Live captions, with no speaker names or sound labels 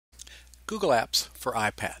Google Apps for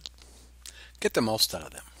iPad. Get the most out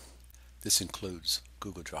of them. This includes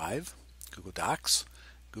Google Drive, Google Docs,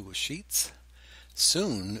 Google Sheets,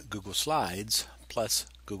 soon Google Slides, plus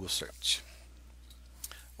Google Search.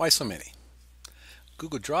 Why so many?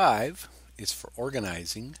 Google Drive is for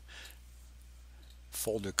organizing,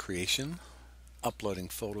 folder creation, uploading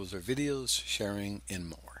photos or videos, sharing, and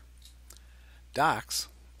more. Docs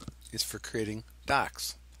is for creating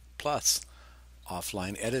docs, plus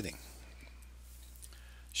offline editing.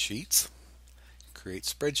 Sheets create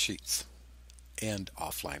spreadsheets and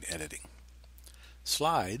offline editing.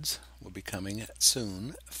 Slides will be coming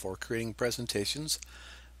soon for creating presentations,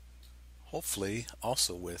 hopefully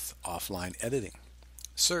also with offline editing.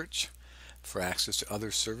 Search for access to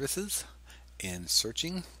other services and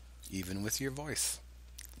searching even with your voice.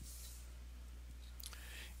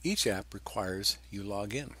 Each app requires you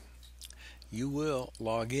log in. You will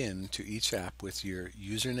log in to each app with your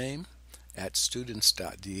username at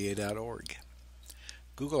students.da.org.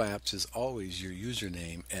 Google Apps is always your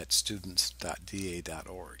username at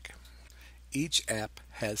students.da.org. Each app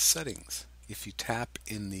has settings. If you tap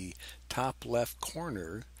in the top left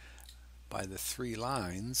corner by the three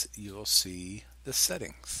lines, you'll see the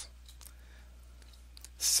settings.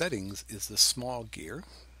 Settings is the small gear.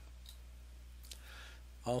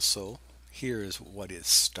 Also, here is what is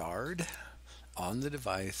starred on the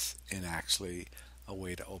device and actually a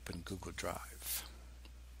way to open Google Drive.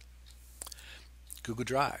 Google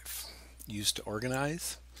Drive, used to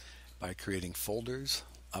organize by creating folders,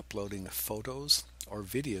 uploading photos or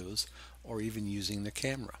videos, or even using the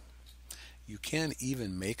camera. You can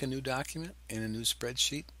even make a new document and a new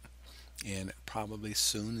spreadsheet, and probably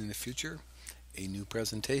soon in the future, a new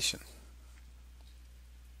presentation.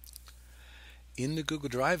 In the Google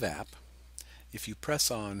Drive app, if you press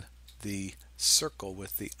on the circle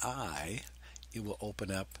with the eye, it will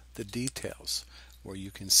open up the details where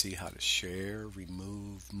you can see how to share,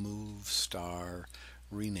 remove, move, star,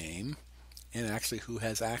 rename, and actually who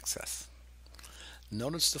has access.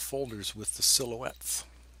 Notice the folders with the silhouettes.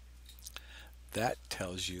 That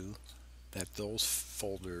tells you that those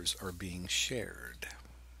folders are being shared.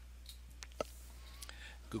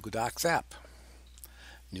 Google Docs app.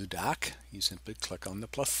 New doc, you simply click on the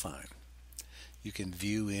plus sign. You can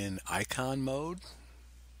view in icon mode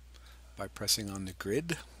by pressing on the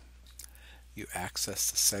grid. You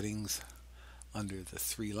access the settings under the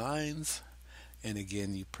three lines, and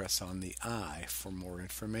again you press on the eye for more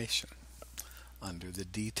information under the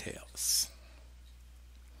details.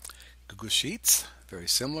 Google Sheets, very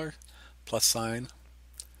similar, plus sign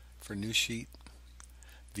for new sheet,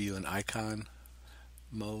 view in icon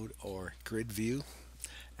mode or grid view,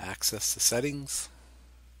 access the settings,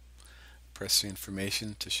 press the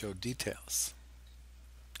information to show details.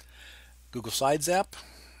 Google Slides app,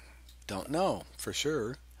 don't know for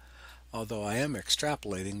sure, although I am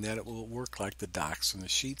extrapolating that it will work like the Docs and the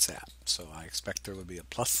Sheets app. So I expect there will be a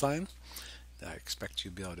plus sign. I expect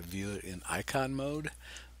you'll be able to view it in icon mode,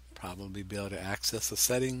 probably be able to access the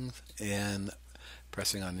settings, and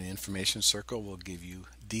pressing on the information circle will give you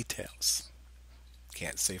details.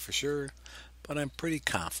 Can't say for sure, but I'm pretty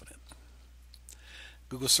confident.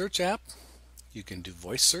 Google Search app, you can do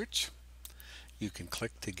voice search. You can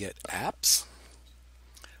click to get apps.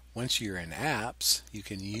 Once you're in apps, you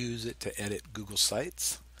can use it to edit Google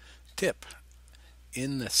Sites. Tip,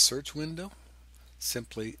 in the search window,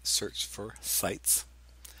 simply search for sites,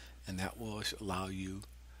 and that will allow you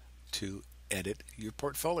to edit your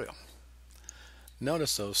portfolio.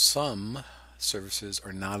 Notice though, some services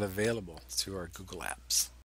are not available through our Google Apps.